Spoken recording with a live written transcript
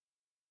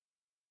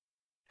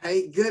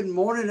Hey, good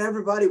morning,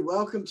 everybody.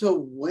 Welcome to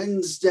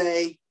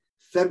Wednesday,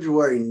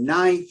 February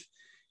 9th.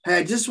 Hey,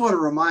 I just want to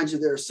remind you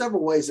there are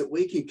several ways that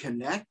we can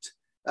connect.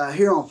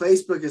 Here on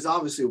Facebook is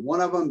obviously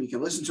one of them. You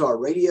can listen to our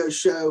radio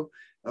show.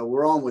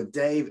 We're on with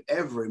Dave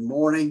every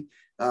morning,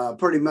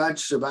 pretty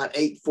much about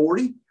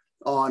 8:40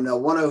 on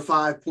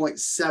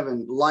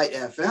 105.7 Light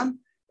FM.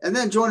 And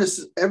then join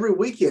us every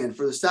weekend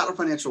for the Statler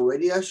Financial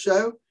Radio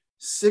Show,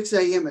 6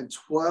 a.m. and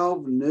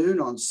 12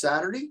 noon on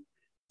Saturday,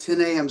 10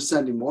 a.m.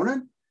 Sunday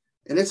morning.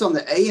 And it's on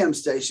the AM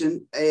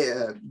station,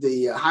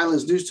 the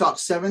Highlands News Talk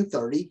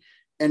 730.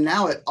 And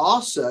now it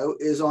also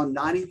is on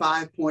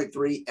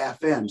 95.3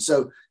 FM.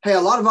 So, hey, a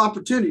lot of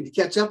opportunity to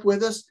catch up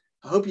with us.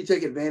 I hope you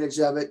take advantage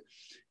of it.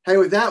 Hey,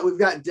 with that, we've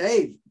got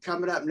Dave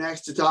coming up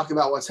next to talk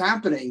about what's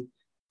happening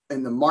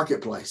in the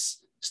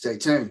marketplace. Stay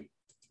tuned.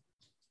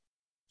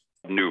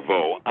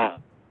 Nouveau.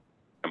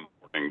 Good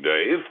morning,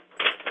 Dave.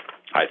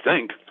 I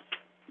think.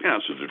 Yeah,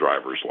 that's what the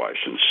driver's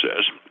license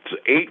says. It's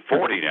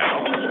 8:40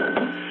 now.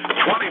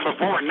 20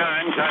 before 9.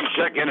 Time to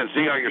check in and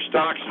see how your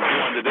stocks are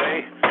doing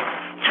today.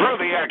 Through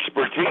the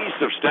expertise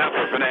of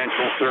Statler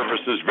Financial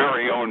Services'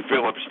 very own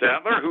Phillip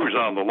Statler, who's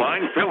on the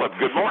line. Phillip,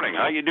 good morning.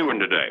 How you doing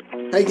today?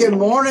 Hey, good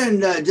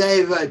morning,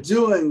 Dave.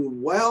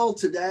 Doing well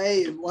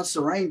today. Once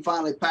the rain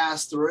finally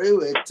passed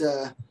through, it's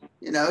a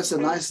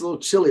nice little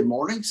chilly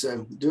morning,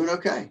 so doing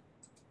okay.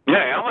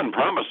 Yeah, Alan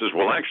promises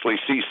we'll actually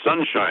see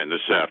sunshine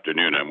this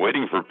afternoon. I'm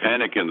waiting for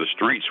panic in the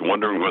streets,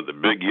 wondering what the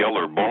big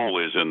yellow ball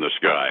is in the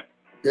sky.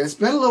 It's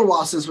been a little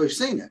while since we've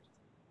seen it.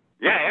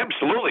 Yeah,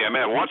 absolutely. I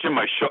mean, I was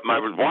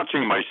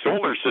watching my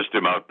solar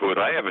system output.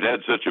 I haven't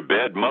had such a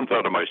bad month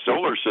out of my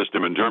solar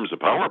system in terms of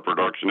power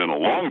production in a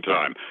long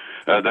time.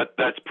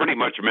 That's pretty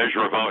much a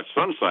measure of how much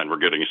sunshine we're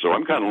getting. So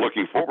I'm kind of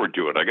looking forward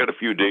to it. I got a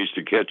few days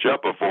to catch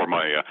up before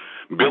my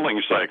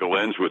billing cycle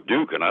ends with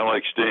Duke, and I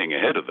like staying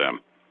ahead of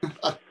them.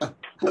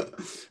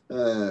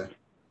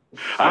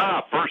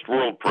 First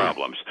world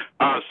problems.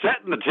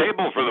 Setting the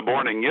table for the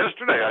morning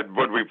yesterday.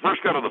 When we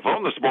first got on the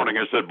phone this morning,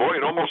 I said, boy,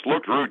 it almost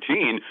looked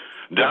routine.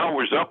 Dow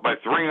was up by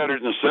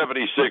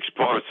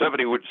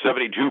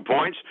 72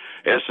 points.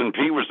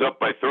 S&P was up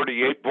by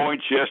 38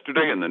 points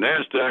yesterday, and the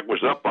NASDAQ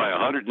was up by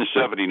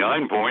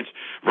 179 points.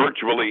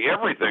 Virtually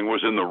everything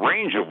was in the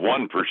range of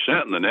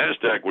 1%, and the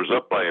NASDAQ was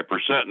up by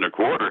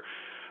 1.25%.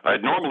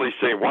 I'd normally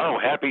say, wow,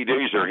 happy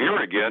days are here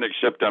again,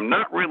 except I'm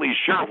not really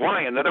sure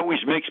why, and that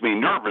always makes me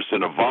nervous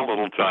in a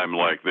volatile time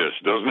like this,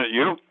 doesn't it,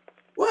 you?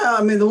 Well,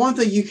 I mean, the one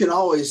thing you can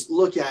always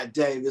look at,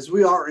 Dave, is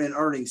we are in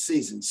earnings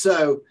season.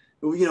 So,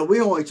 we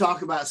only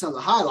talk about some of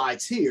the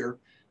highlights here,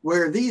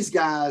 where these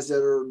guys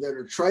that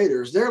are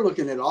traders, they're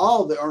looking at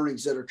all the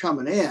earnings that are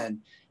coming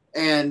in.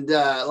 And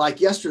like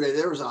yesterday,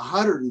 there was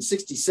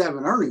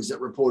 167 earnings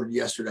that reported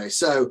yesterday.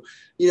 So,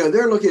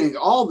 they're looking at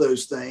all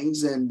those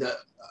things and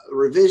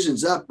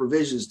revisions up,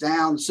 revisions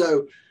down.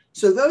 So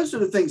those are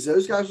the things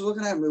those guys are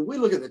looking at. I mean, we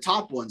look at the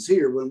top ones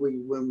here when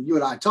you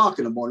and I talk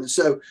in the morning.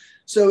 So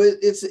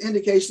it's an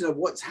indication of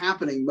what's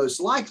happening most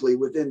likely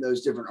within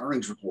those different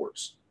earnings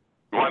reports.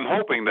 Well, I'm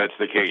hoping that's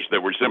the case,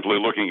 that we're simply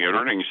looking at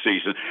earnings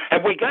season.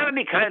 Have we got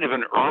any kind of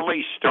an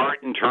early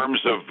start in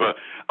terms of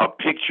a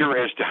picture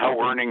as to how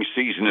earnings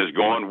season is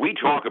going? We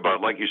talk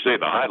about, like you say,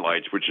 the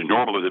highlights, which are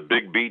normally the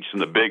big beats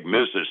and the big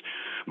misses.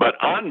 But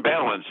on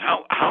balance,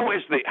 how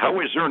has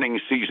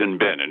earnings season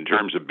been in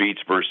terms of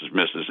beats versus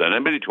misses? Has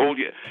anybody told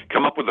you,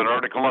 come up with an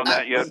article on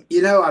that yet?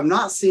 I've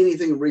not seen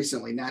anything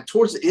recently. Now,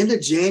 towards the end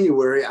of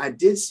January, I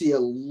did see a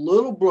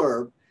little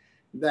blurb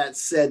that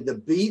said the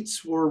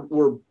beats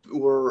were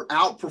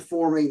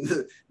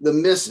outperforming the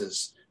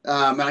misses.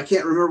 And I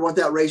can't remember what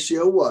that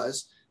ratio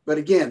was. But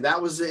again,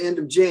 that was the end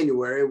of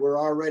January. We're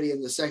already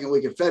in the second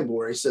week of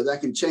February, so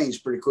that can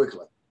change pretty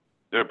quickly.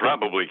 It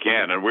probably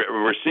can. And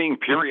we're seeing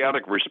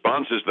periodic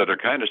responses that are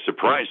kind of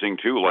surprising,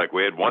 too. Like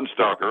we had one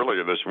stock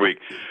earlier this week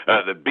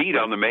that beat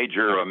on the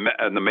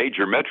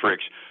major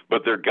metrics,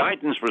 but their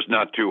guidance was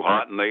not too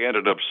hot, and they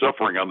ended up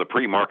suffering on the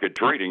pre-market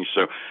trading.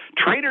 So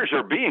traders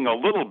are being a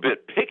little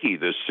bit picky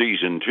this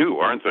season, too,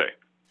 aren't they?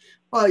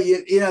 Well,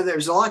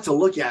 there's a lot to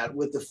look at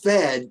with the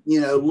Fed,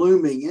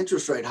 looming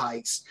interest rate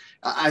hikes.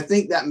 I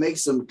think that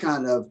makes them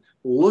kind of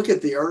look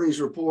at the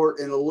earnings report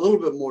in a little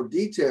bit more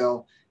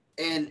detail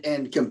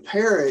and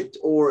compare it,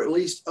 or at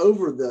least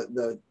over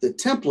the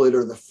template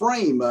or the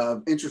frame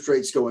of interest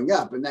rates going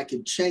up, and that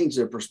could change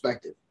their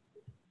perspective.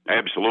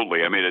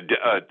 Absolutely. I mean,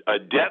 a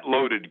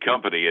debt-loaded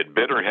company had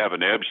better have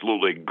an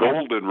absolutely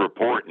golden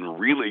report and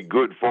really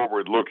good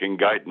forward-looking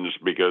guidance,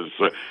 because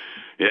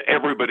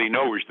everybody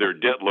knows their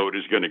debt load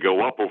is going to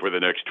go up over the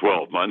next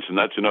 12 months, and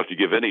that's enough to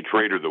give any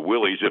trader the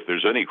willies if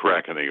there's any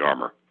crack in the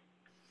armor.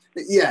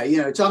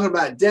 Yeah, talking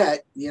about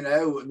debt,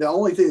 the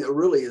only thing that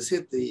really has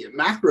hit the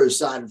macro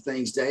side of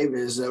things, Dave,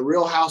 is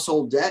real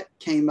household debt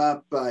came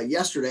up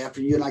yesterday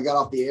after you and I got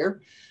off the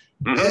air.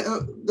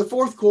 Mm-hmm. The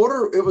fourth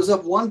quarter, it was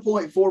up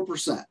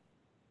 1.4%.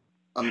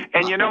 And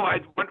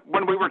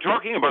when we were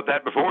talking about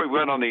that before we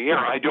went on the air,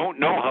 I don't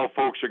know how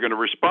folks are going to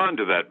respond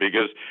to that,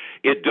 because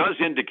it does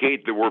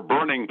indicate that we're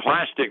burning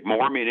plastic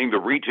more, meaning the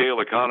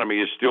retail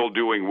economy is still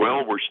doing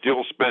well, we're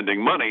still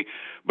spending money,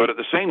 but at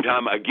the same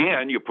time,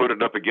 again, you put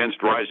it up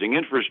against rising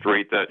interest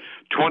rate. That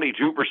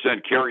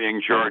 22%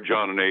 carrying charge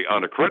on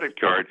a credit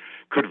card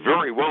could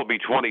very well be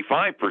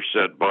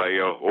 25% by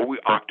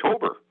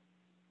October.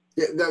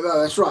 Yeah,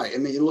 that's right. I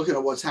mean, you're looking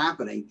at what's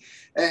happening.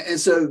 And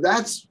so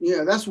that's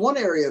one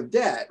area of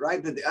debt,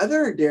 right? But the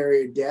other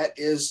area of debt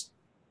is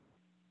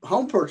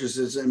home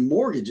purchases and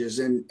mortgages.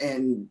 And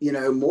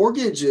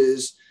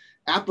mortgages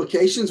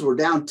applications were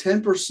down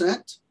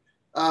 10%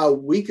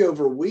 week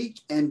over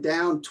week, and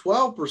down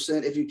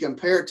 12% if you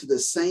compare it to the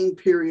same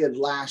period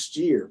last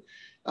year.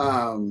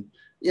 The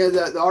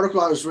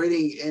article I was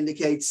reading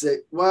indicates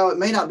that, well, it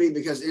may not be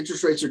because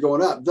interest rates are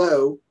going up,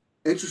 though.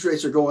 Interest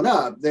rates are going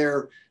up.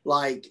 They're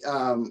like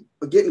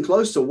getting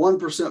close to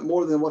 1%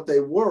 more than what they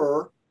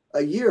were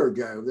a year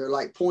ago. They're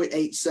like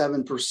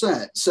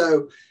 0.87%.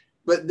 So,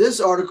 but this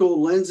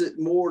article lends it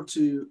more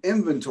to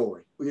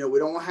inventory. We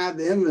don't have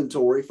the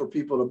inventory for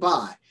people to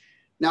buy.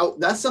 Now,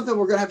 that's something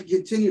we're going to have to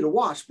continue to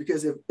watch,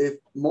 because if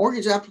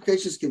mortgage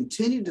applications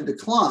continue to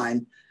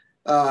decline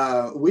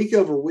week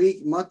over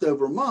week, month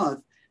over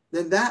month,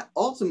 then that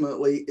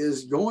ultimately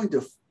is going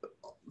to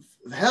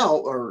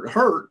help or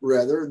hurt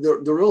rather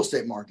the real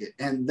estate market.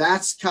 And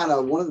that's kind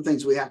of one of the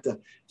things we have to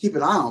keep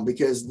an eye on,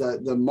 because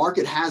the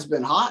market has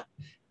been hot,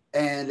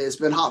 and it's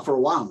been hot for a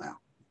while now.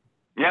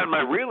 Yeah, and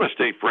my real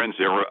estate friends,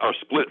 there are a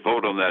split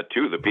vote on that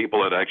too. The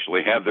people that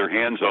actually have their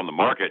hands on the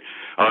market,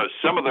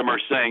 some of them are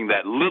saying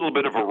that little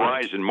bit of a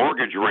rise in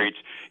mortgage rates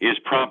is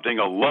prompting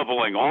a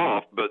leveling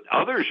off, but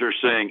others are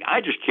saying,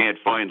 I just can't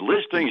find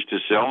listings to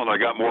sell, and I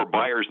got more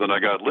buyers than I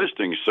got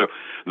listings. So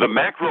the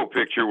macro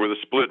picture with a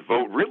split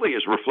vote really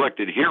is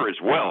reflected here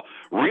as well.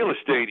 Real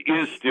estate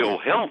is still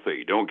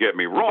healthy, don't get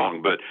me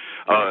wrong, but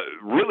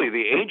really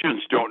the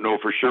agents don't know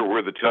for sure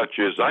where the touch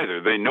is either.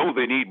 They know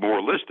they need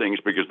more listings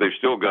because they've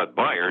still got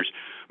buyers,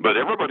 but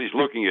everybody's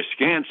looking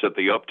askance at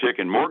the uptick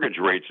in mortgage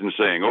rates and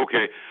saying,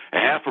 okay,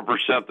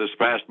 0.5% this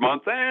past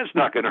month, it's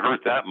not going to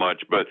hurt that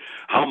much, but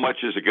how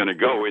much is it going to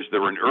go? Is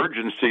there an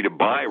urgency to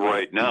buy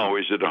right now?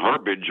 Is it a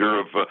harbinger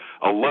of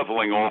a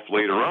leveling off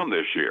later on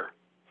this year?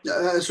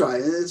 That's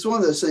right. It's one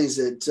of those things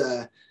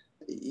that,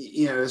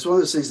 it's one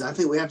of those things that I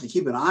think we have to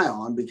keep an eye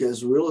on,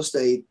 because real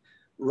estate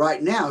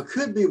right now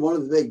could be one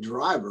of the big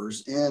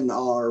drivers in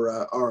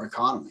our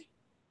economy.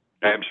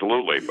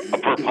 Absolutely,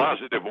 for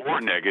positive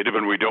or negative,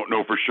 and we don't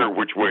know for sure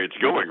which way it's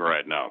going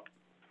right now.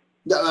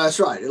 That's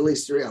right. At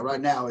least, right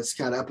now it's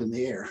kind of up in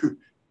the air.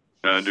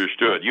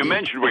 Understood. You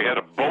mentioned we had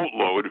a pant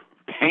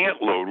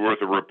load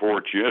worth of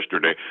reports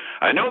yesterday.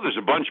 I know there's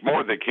a bunch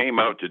more that came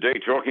out today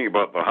talking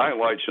about the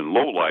highlights and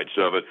lowlights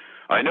of it.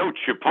 I know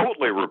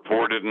Chipotle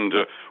reported, and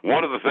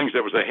one of the things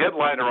that was a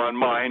headliner on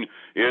mine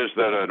is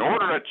that an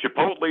order at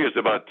Chipotle is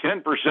about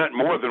 10%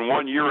 more than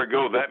 1 year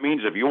ago. That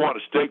means if you want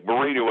a steak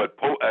burrito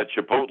at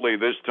Chipotle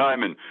this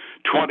time in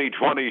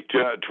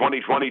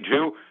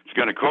 2022, it's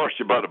going to cost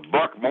you about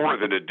 $1 more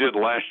than it did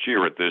last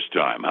year at this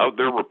time. How'd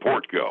their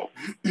report go?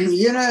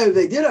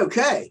 They did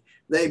okay.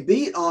 They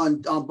beat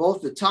on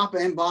both the top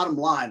and bottom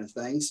line of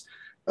things.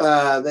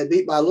 They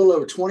beat by a little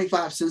over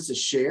 25 cents a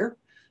share.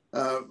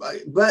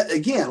 But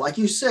again, like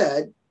you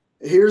said,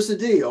 here's the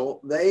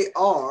deal. They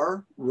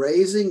are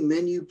raising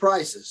menu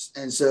prices.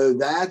 And so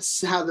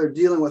that's how they're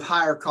dealing with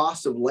higher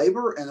cost of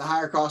labor and the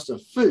higher cost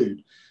of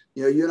food.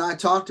 You and I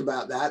talked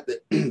about that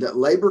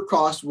labor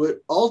costs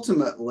would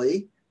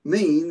ultimately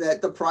mean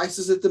that the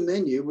prices at the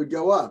menu would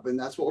go up. And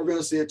that's what we're going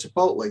to see at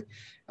Chipotle.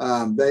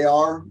 They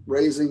are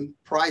raising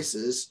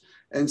prices.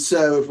 And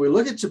so if we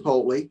look at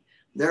Chipotle,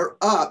 they're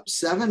up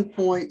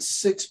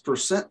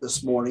 7.6%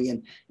 this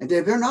morning. And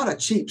Dave, they're not a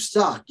cheap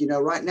stock.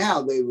 Right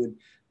now they would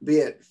be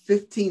at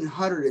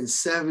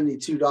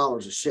 $1,572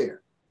 a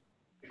share.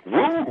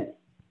 Woo!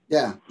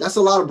 Yeah, that's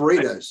a lot of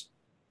burritos.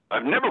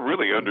 I've never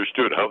really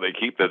understood how they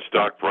keep that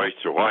stock price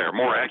so high, or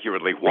more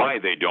accurately, why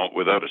they don't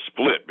without a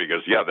split.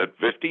 Because, that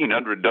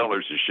 $1,500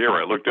 a share,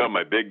 I looked on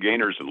my big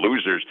gainers and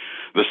losers.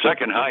 The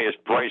second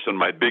highest price on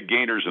my big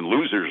gainers and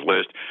losers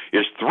list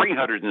is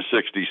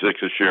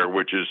 $366 a share,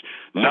 which is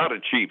not a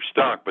cheap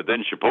stock. But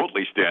then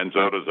Chipotle stands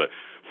out as a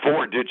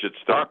 4-digit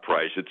stock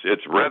price.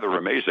 It's rather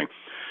amazing.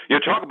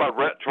 Talk about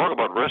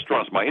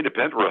restaurants. My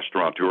independent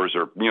restaurateurs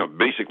are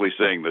basically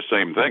saying the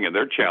same thing, and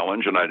they're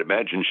challenged, and I'd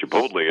imagine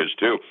Chipotle is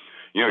too.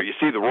 You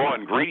see the raw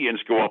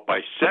ingredients go up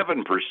by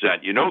 7%.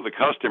 The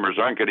customers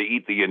aren't going to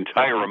eat the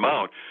entire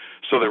amount,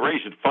 so they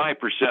raise it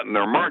 5% and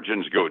their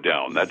margins go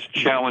down. That's a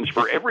challenge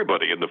for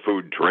everybody in the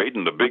food trade,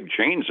 and the big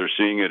chains are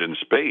seeing it in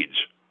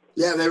spades.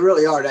 Yeah, they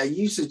really are. Now,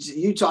 you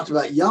talked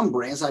about Yum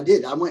Brands. I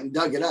did. I went and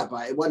dug it up.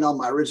 It wasn't on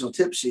my original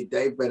tip sheet,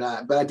 Dave, but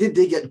I did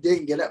dig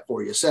it up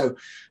for you. So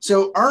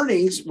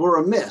earnings were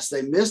a miss.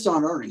 They missed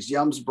on earnings.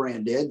 Yum's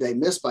brand did. They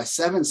missed by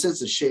 7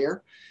 cents a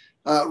share.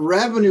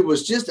 Revenue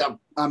was just a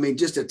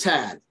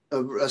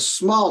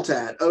small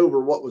tad over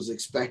what was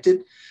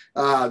expected.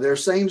 Their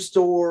same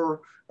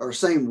store or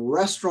same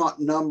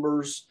restaurant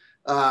numbers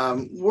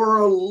were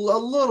a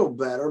little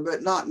better,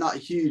 but not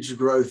huge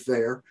growth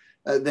there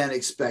than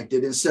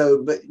expected. And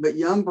so, but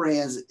Yum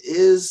Brands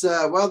is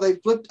well, they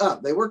flipped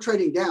up. They were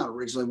trading down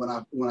originally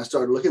when I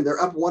started looking.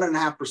 They're up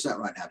 1.5%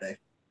 right now, Dave.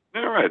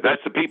 All right,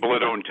 that's the people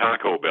that own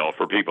Taco Bell.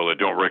 For people that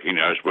don't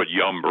recognize what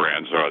Yum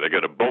Brands are, they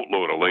got a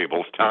boatload of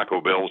labels. Taco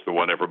Bell's the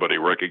one everybody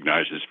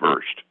recognizes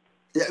first.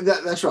 Yeah,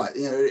 that's right.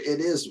 It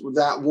is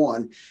that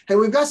one. Hey,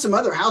 we've got some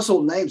other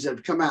household names that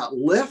have come out.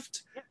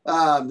 Lyft,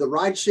 the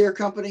ride share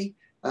company,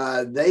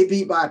 they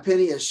beat by a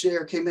penny a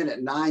share, came in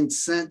at 9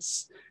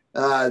 cents.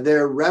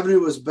 Their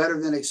revenue was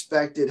better than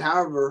expected.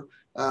 However,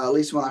 at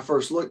least when I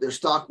first looked, their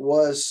stock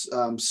was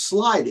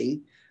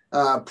sliding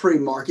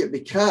pre-market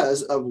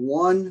because of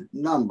one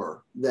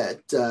number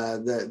that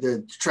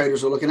the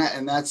traders are looking at,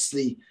 and that's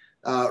the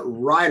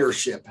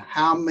ridership.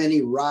 How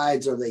many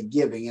rides are they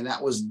giving? And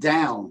that was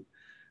down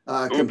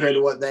compared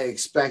to what they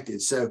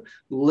expected. So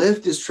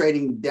Lyft is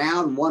trading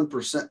down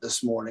 1%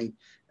 this morning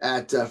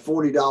at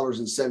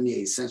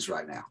 $40.78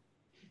 right now.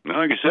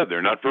 Like I said,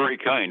 they're not very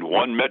kind.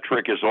 One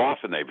metric is off,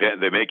 and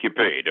they make you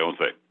pay, don't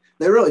they?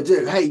 They really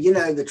do. Hey,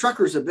 the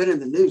truckers have been in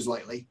the news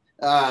lately.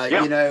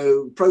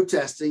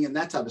 Protesting and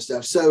that type of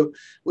stuff. So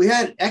we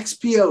had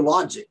XPO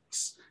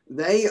Logics.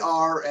 They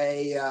are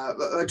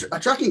a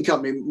trucking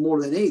company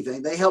more than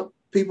anything. They help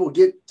people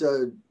get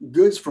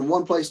goods from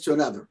one place to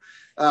another.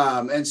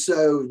 And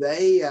so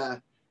they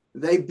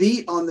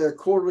beat on their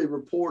quarterly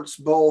reports,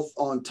 both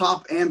on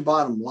top and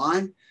bottom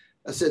line.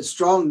 I said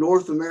strong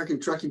North American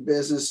trucking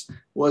business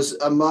was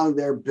among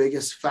their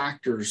biggest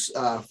factors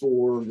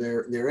for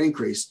their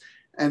increase.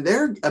 And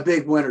they're a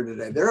big winner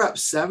today. They're up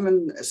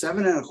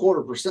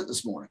 7.25%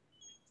 this morning.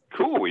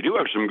 Cool. We do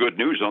have some good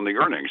news on the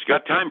earnings.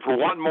 Got time for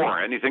one more.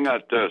 Anything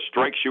that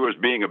strikes you as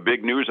being a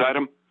big news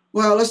item?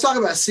 Well, let's talk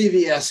about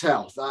CVS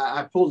Health.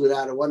 I pulled it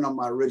out. It wasn't on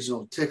my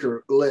original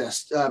ticker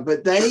list,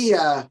 but they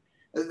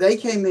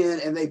came in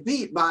and they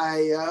beat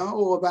by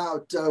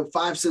about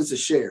 5 cents a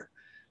share.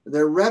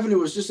 Their revenue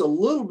was just a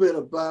little bit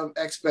above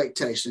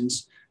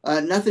expectations,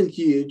 nothing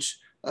huge.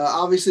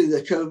 Obviously,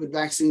 the COVID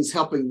vaccines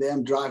helping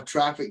them drive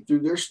traffic through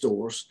their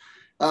stores.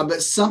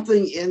 But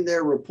something in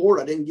their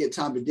report, I didn't get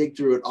time to dig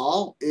through it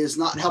all, is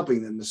not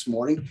helping them this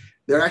morning.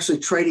 They're actually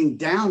trading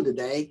down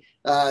today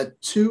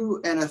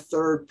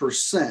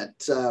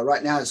 2.33%.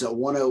 Right now, it's at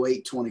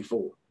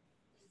 108.24.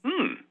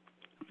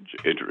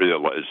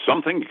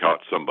 Something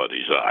caught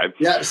somebody's eye.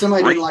 Yeah,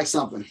 somebody didn't like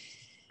something.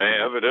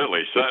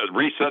 Evidently. So,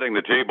 resetting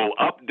the table,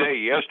 up day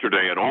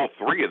yesterday at all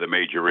three of the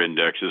major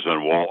indexes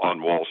on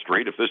Wall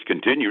Street. If this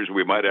continues,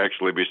 we might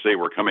actually say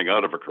we're coming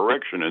out of a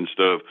correction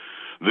instead of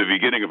the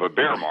beginning of a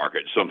bear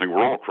market, something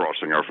we're all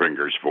crossing our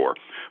fingers for.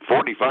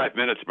 45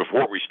 minutes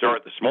before we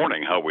start this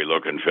morning, how we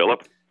looking,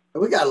 Phillip?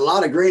 We got a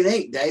lot of green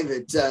ink,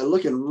 David.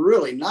 Looking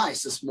really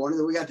nice this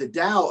morning. We got the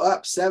Dow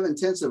up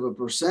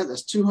 0.7%.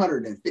 That's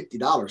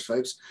 $250,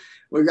 folks.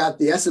 We've got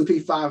the S&P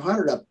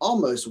 500 up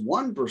almost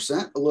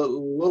 1%, a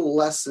little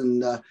less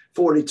than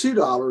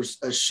 $42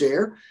 a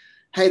share.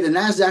 Hey, the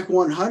NASDAQ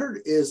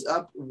 100 is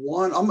up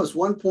almost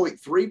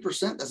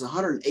 1.3%. That's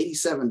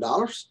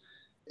 $187.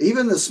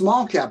 Even the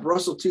small cap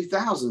Russell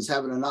 2000 is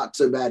having a not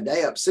so bad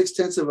day, up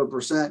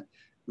 0.6%.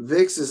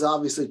 VIX is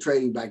obviously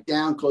trading back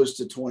down close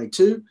to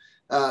 22.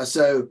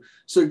 So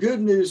good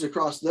news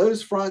across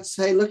those fronts.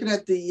 Hey, looking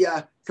at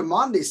the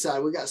commodity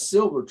side, we got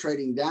silver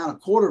trading down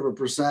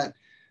 0.25%.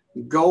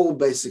 Gold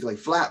basically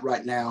flat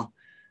right now.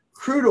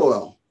 Crude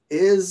oil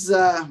is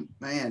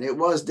it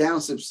was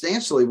down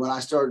substantially when I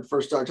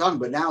first started talking,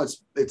 but now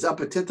it's up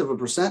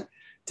 0.1%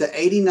 to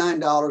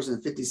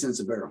 $89.50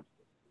 a barrel.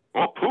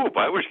 Well, poop!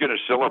 I was going to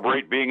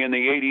celebrate being in the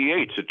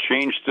 88s. It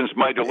changed since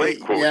my delay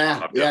quote.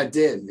 Yeah, it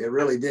did. It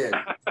really did.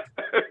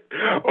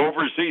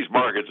 Overseas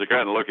markets are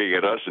kind of looking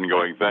at us and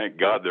going, thank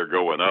God they're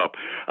going up.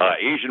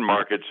 Asian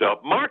markets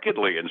up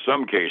markedly in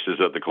some cases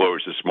at the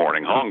close this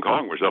morning. Hong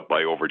Kong was up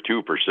by over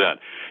 2%.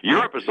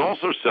 Europe is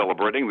also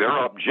celebrating. They're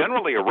up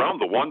generally around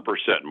the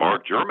 1%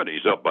 mark.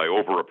 Germany's up by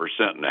over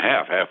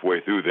 1.5%,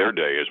 halfway through their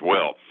day as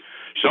well.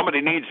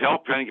 Somebody needs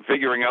help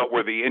figuring out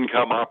where the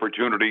income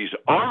opportunities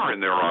are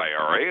in their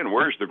IRA and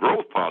where's the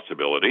growth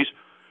possibilities.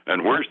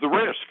 And where's the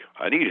risk?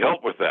 I need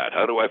help with that.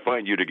 How do I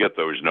find you to get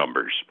those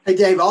numbers? Hey,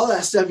 Dave, all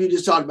that stuff you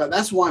just talked about,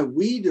 that's why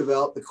we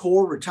developed the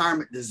core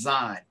retirement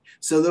design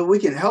so that we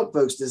can help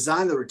folks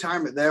design the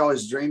retirement they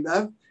always dreamed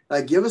of.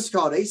 Give us a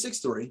call at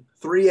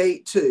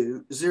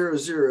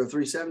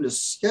 863-382-0037 to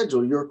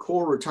schedule your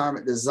core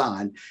retirement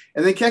design.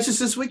 And then catch us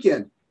this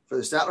weekend for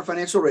the Statler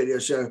Financial Radio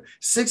Show,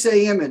 6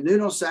 a.m. and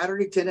noon on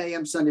Saturday, 10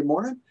 a.m. Sunday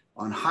morning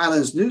on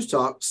Highlands News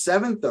Talk,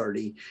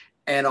 730,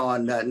 and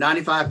on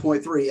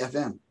 95.3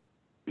 FM.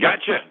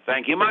 Gotcha.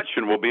 Thank you much.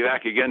 And we'll be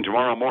back again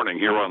tomorrow morning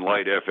here on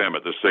Light FM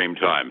at the same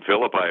time.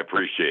 Phillip, I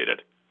appreciate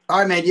it. All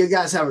right, man. You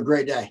guys have a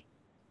great day.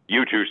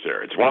 You too,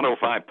 sir. It's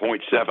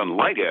 105.7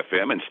 Light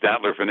FM and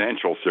Statler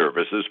Financial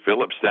Services,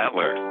 Phillip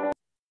Statler.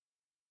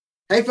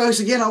 Hey, folks,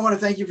 again, I want to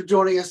thank you for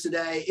joining us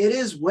today. It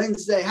is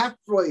Wednesday,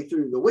 halfway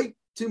through the week.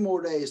 2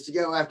 more days to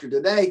go after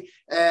today.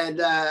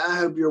 And I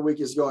hope your week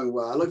is going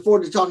well. I look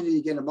forward to talking to you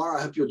again tomorrow.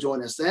 I hope you'll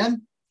join us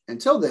then.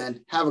 Until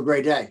then, have a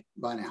great day.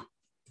 Bye now.